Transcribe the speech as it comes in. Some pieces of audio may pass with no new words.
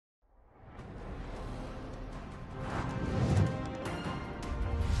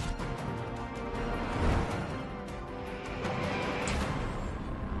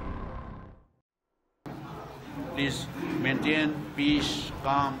please maintain peace,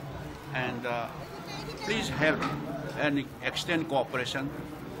 calm, and please help and extend cooperation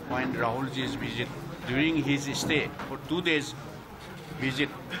when Rahulji's visit during his stay for 2 days visit.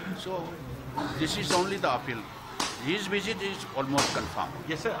 So this is only the appeal. His visit is almost confirmed.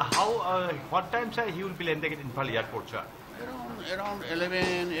 Yes, sir. What time, sir, he will be landing at Imphal airport, sir? Around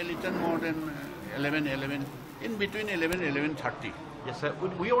 11, a little more than 11, in between 11:30. Yes, sir.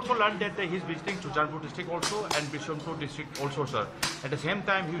 We also learned that he is visiting Chuchanpur district also and Bishwampur district also, sir. At the same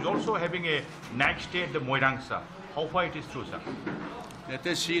time, he is also having a night stay at the Moirang, sir. How far it is true, sir? Let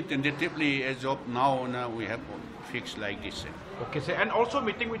us see tentatively. As of now, we have fixed like this. Okay, sir. And also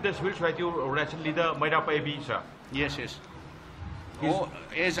meeting with the civil society organization leader, Manipur CM, sir. Yes.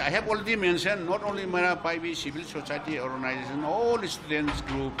 As I have already mentioned, not only Manipur civil society organization, all students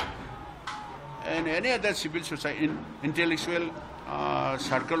group, and any other civil society, intellectual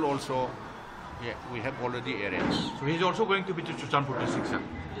circle also, we have already arranged. So he is also going to be to Chuchanpur district, sir?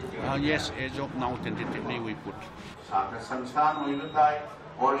 Yes, as of now, tentatively we put.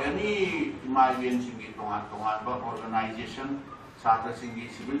 Or any migrant organization,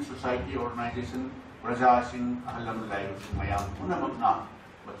 civil society organization, Praja Singh, Alam Lai, Mayam, Punamagna,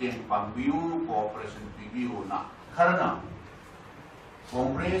 Matin Pambiu, Cooperation PBU na, Karana,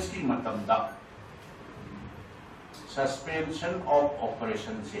 Congress ki Matamda, suspension of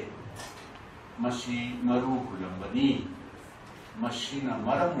operation se, Mashi Maru Hulambani, Mashina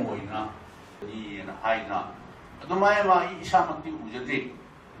Maramoina, and Haina. Adumaya Ishamati Ujati,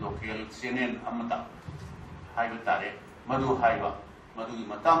 local CNN Amata, Haivatare, Madu Haiva, Madu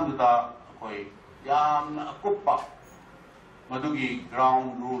Matamduta, Koi. Yam Kuppa Madugi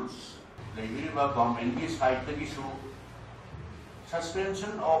ground rules. The Univa government is side the issue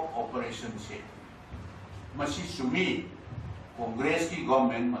suspension of operation se. Mashi Sumi Congress ki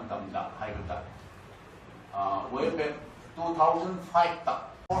government Matamda Haibata. Way back 2005 ta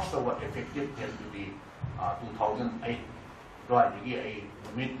first of effective till to be 2008. Do I a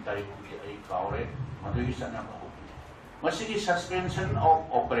mid Dari a Kaure Madugi Sanako. Mashi suspension of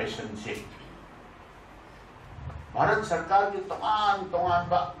operation se. Bharat सरकार की तमाम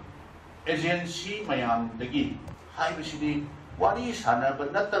agency मयाम दगी हाइबसिदी वारी सानब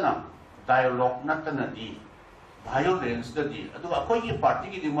नतना dialogue नतना दी violence दगी अदु अखोई की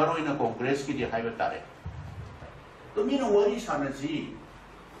party की मरोइना कांग्रेस की HYBE तारे तो मीन वारी सानजी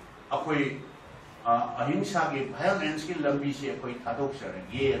अखोई अहिंसा की वायोलेंस की लंबी से अखोई थादोक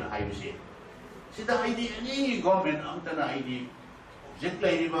सरगे न हाइबसे सिदा ID any government अंतना ID object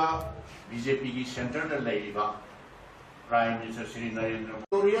लाइरिबा BJP की centre the लाइरिबा Prime Minister Sri Narendra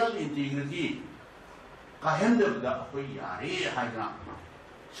Modi territorial integrity kahendabda akoi yare haina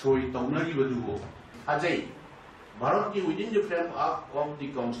soi taunari badu ajai Bharat ki within the framework of the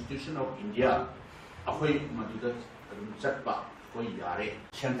Constitution of India akoi maduda chatpa koi yare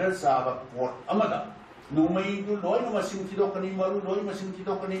center saba court amada numai du loi ma sim thidokani maru loi ma sim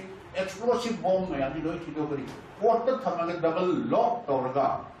thidokani explosive bomb ma yani loi thidokani court ta thamaga double lock tawraga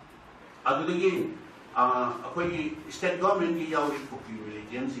adudagi अखोई state government की यावरी cookie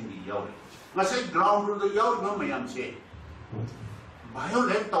militant Singh की यावरी मसे ground rule the यावरी म मयाम से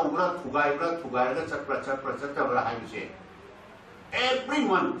violet तौरा थुगाइगा चटबरा high से every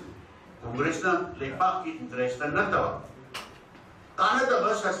month Congress ना लेपाक की इंटरेस्ट न तव कानदब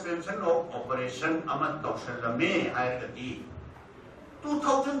सस्पेंशन ऑफ ऑपरेशन अमन तौसलमे हायरगती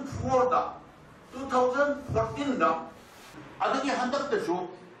 2004 दा 2014 दा अदगी हंदक तसु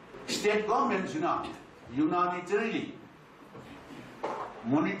state government Cina unitarily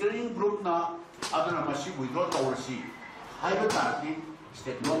monitoring group na adana masi withdraw tawrsi haiba tarati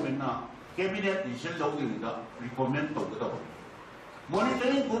state government na cabinet decision lawdinga recommend tawgada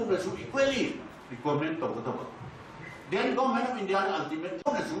monitoring group na su equally recommend tawgada then government of India na ultimate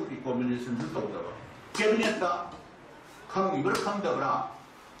na su recommendation su tawgada cabinet da khangibra khangdabra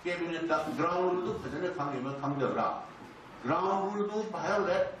cabinet da ground rule du phajana khangibra khangdabra ground rule du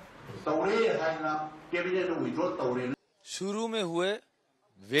violate tawre haina शुरू में हुए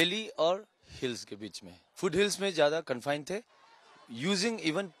valley और hills के बीच में foot hills में ज्यादा confine थे using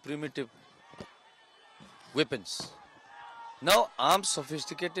even primitive weapons now arms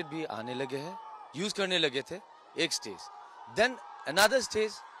sophisticated भी आने लगे हैं यूज करने लगे थे एक stage then another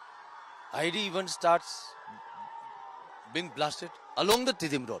stage ID even starts being blasted along the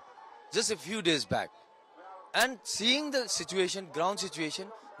तिदिम road just a few days back and seeing the situation ground situation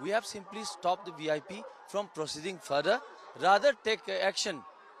we have simply stopped the VIP from proceeding further. Rather take action.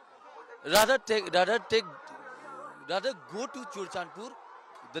 Rather go to Churchanpur,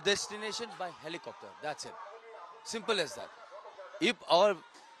 the destination by helicopter. That's it. Simple as that. If our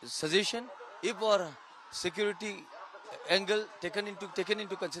suggestion, if our security angle taken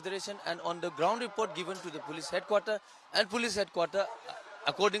into consideration, and on the ground report given to the police headquarters, and police headquarters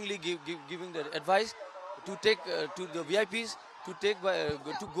accordingly giving the advice to take to the VIPs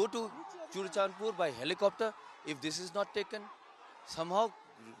to go to Churachandpur by helicopter. If this is not taken, somehow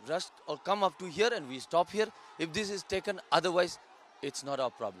rush or come up to here and we stop here. If this is taken, otherwise it's not our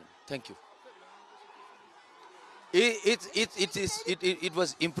problem. Thank you. It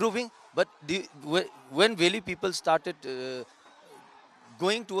was improving, but when Valley people started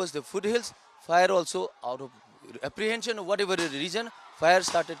going towards the foothills, fire also, out of apprehension or whatever the reason, fire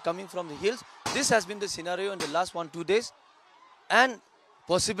started coming from the hills. This has been the scenario in the last 1-2 days, and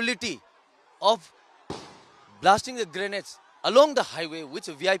possibility of blasting the grenades along the highway which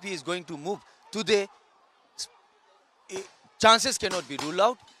a VIP is going to move today. Chances cannot be ruled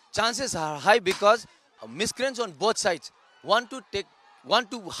out. Chances are high because miscreants on both sides want to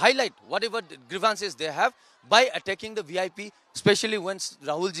highlight whatever grievances they have by attacking the VIP, especially when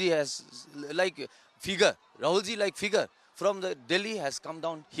Rahulji has Rahulji figure from the Delhi has come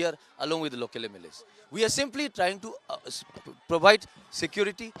down here along with the local MLAs. We are simply trying to provide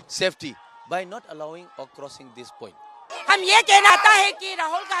security, safety by not allowing or crossing this point. हम ये कहना चाहता है कि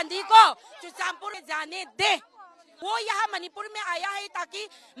राहुल गांधी को चुरचांदपुर जाने दे। वो यहाँ मणिपुर में आया है ताकि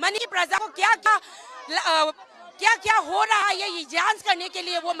मणिपुर प्रजा को क्या हो रहा है ये जांच करने के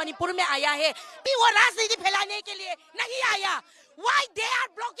लिए वो मणिपुर में आया है, कि वो राजनीति फैलाने के लिए नहीं आया। Why they are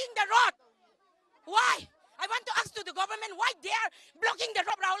blocking the road? Why? I want to ask to the government why they are blocking the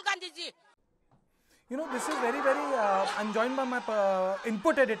road, Rahul Gandhi ji. You know, this is very, I'm joined by my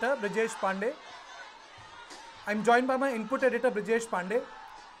input editor, Brijesh Pandey.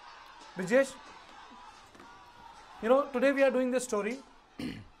 Brijesh, you know, today we are doing this story,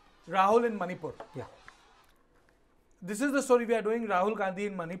 Rahul in Manipur. Yeah. This is the story we are doing, Rahul Gandhi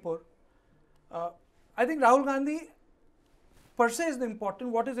in Manipur. I think Rahul Gandhi per se is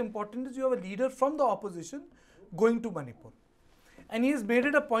important. What is important is you have a leader from the opposition going to Manipur. And he has made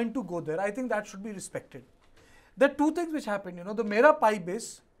it a point to go there. I think that should be respected. There are two things which happened. You know, the Mera Pai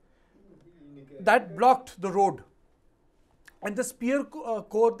base that blocked the road, and the spear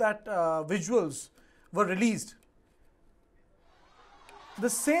core that visuals were released. The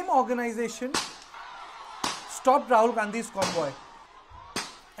same organization stopped Rahul Gandhi's convoy,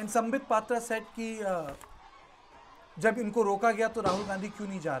 and Sambit Patra said कि जब इनको रोका गया तो राहुल गांधी क्यों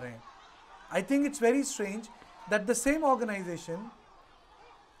नहीं जा रहे हैं? I think it's very strange that the same organization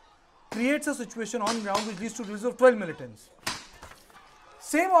creates a situation on ground which leads to release of 12 militants.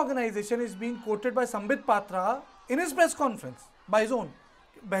 Same organization is being quoted by Sambit Patra in his press conference by his own.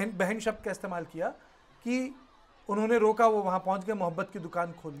 बहन शब्द का इस्तेमाल किया कि उन्होंने रोका, वो वहाँ पहुँच गए मोहब्बत की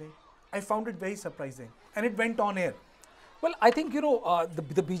दुकान खोलने. I found it very surprising, and it went on air. Well, I think, you know,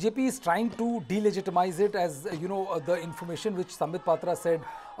 the BJP is trying to delegitimize it as, you know, the information which Sambit Patra said,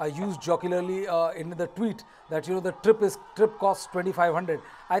 used jocularly in the tweet that, you know, the trip costs 2,500.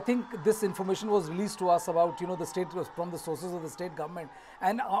 I think this information was released to us about, you know, the state, from the sources of the state government.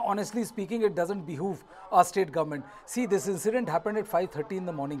 And honestly speaking, it doesn't behoove our state government. See, this incident happened at 5:30 in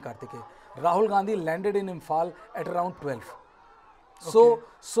the morning, Kartike. Rahul Gandhi landed in Imphal at around 12. So,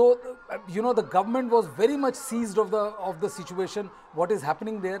 you know, the government was very much seized of the situation, what is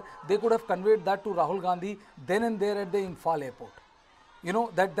happening there. They could have conveyed that to Rahul Gandhi then and there at the Imphal airport. You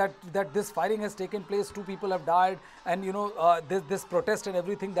know, that this firing has taken place, 2 people have died, and, you know, this protest and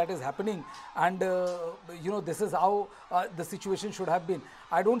everything that is happening, and, you know, this is how the situation should have been.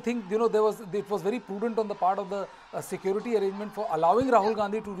 I don't think, you know, it was very prudent on the part of the security arrangement for allowing Rahul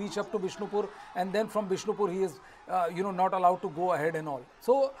Gandhi to reach up to Bishnupur, and then from Bishnupur he is, you know, not allowed to go ahead and all.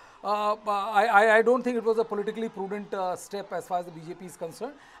 So, I don't think it was a politically prudent step as far as the BJP is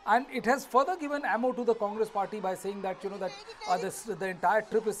concerned, and it has further given ammo to the Congress party by saying that, you know, that the entire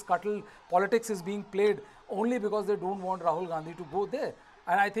trip is scuttled, politics is being played only because they don't want Rahul Gandhi to go there.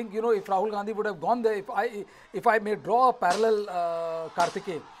 And I think, you know, if Rahul Gandhi would have gone there, if I may draw a parallel,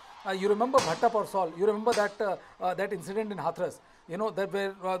 Kartike, you remember Bhatta Parsol, you remember that incident in Hathras, you know, that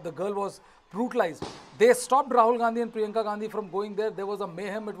where the girl was brutalized. They stopped Rahul Gandhi and Priyanka Gandhi from going there. There was a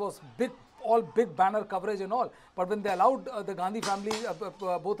mayhem. It was all big banner coverage and all. But when they allowed the Gandhi family,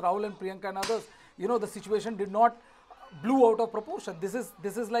 both Rahul and Priyanka and others, you know, the situation did not blew out of proportion. This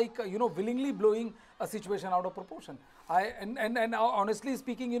is like, you know, willingly blowing a situation out of proportion. And honestly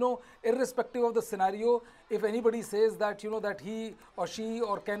speaking, you know, irrespective of the scenario, if anybody says that, you know, that he or she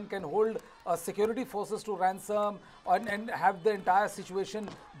or can hold security forces to ransom and have the entire situation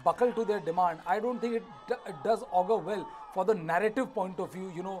buckle to their demand, I don't think it does augur well for the narrative point of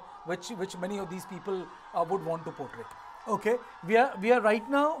view, you know, which many of these people would want to portray. Okay, we are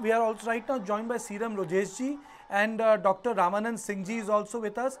also right now joined by Seeram Rojesh ji, and Dr. Ramanand Singh ji is also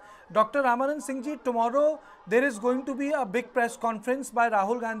with us. Dr. Ramanand Singh ji, tomorrow there is going to be a big press conference by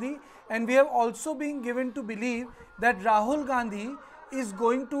Rahul Gandhi, and we have also been given to believe that Rahul Gandhi is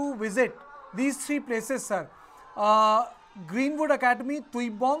going to visit these three places, sir. Greenwood Academy,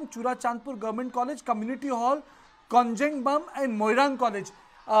 Tuibong, Churachandpur Government College, Community Hall, Konjengbam and Moirang College.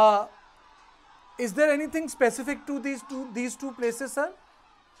 Is there anything specific to these two places, sir?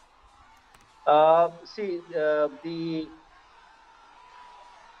 See,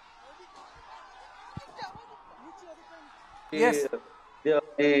 Yes. the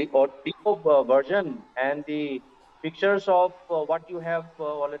audio version and the pictures of what you have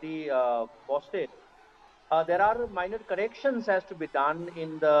already posted. There are minor corrections has to be done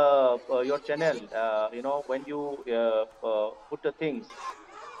in the your channel. When you put the things.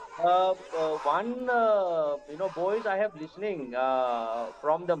 Boys I have listening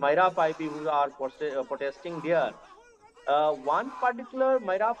from the Maira Paibi who are protesting there. One particular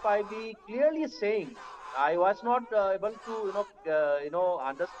Maira Paibi clearly saying, I was not able to,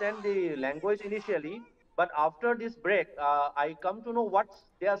 understand the language initially, but after this break, I come to know what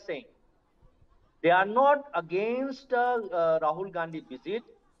they are saying. They are not against Rahul Gandhi visit.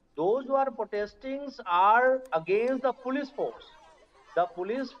 Those who are protesting are against the police force. The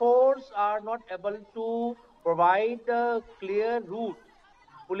police force are not able to provide a clear route.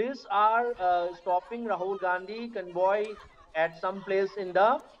 Police are stopping Rahul Gandhi convoy at some place in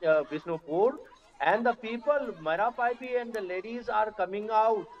the Bishnupur, and the people, Mara Paipi and the ladies are coming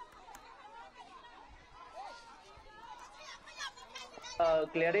out.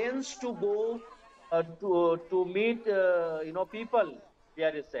 Clearance to go to meet people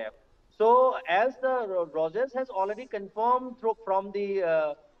there is safe. So as the Rogers has already confirmed from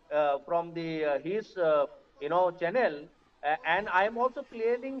the his channel, and I am also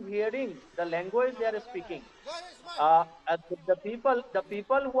clearly hearing the language they are speaking. The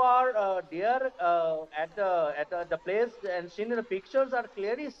people who are there at the place and seen in the pictures are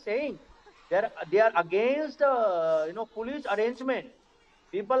clearly saying they are against police arrangement.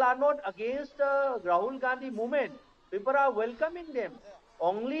 People are not against Rahul Gandhi movement. People are welcoming them.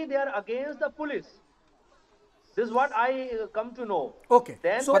 Only they are against the police. This is what I come to know. Okay.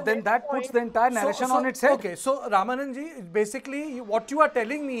 But then that puts the entire narration on its head. Okay. So Ramanand ji, basically what you are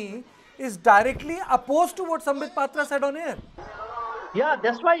telling me is directly opposed to what Sambit Patra said on air. Yeah,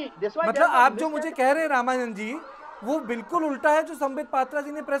 that's why. मतलब आप जो मुझे कह रहे हैं रामानंद जी, वो बिल्कुल उल्टा है जो संबित पात्रा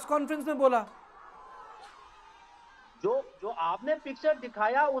जी ने प्रेस कॉन्फ्रेंस में बोला. जो आपने पिक्चर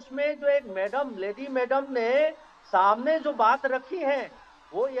दिखाया उसमें जो एक लेडी मैडम ने सामने जो बात रखी है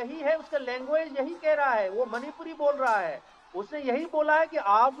वो यही है, उसका लैंग्वेज यही कह रहा है, वो मणिपुरी बोल रहा है. उसने यही बोला है कि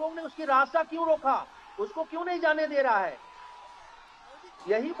आप लोग ने उसकी रास्ता क्यों रोका, उसको क्यों नहीं जाने दे रहा है,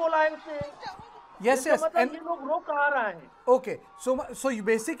 यही बोला है उसने. Yes, yes. मतलब ये लोग रोक कहाँ रहा है. Okay, so you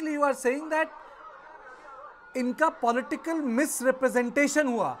basically you are saying that इनका political misrepresentation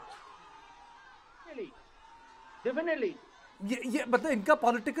हुआ. Definitely. ये मतलब इनका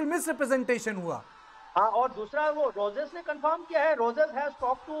political misrepresentation हुआ. हाँ, और दूसरा वो रोजेस ने कंफर्म किया है. Roses has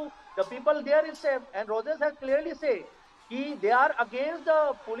talk to the people there itself and roses has clearly से कि they are against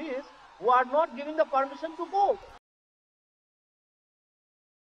the police who are not giving the permission to go.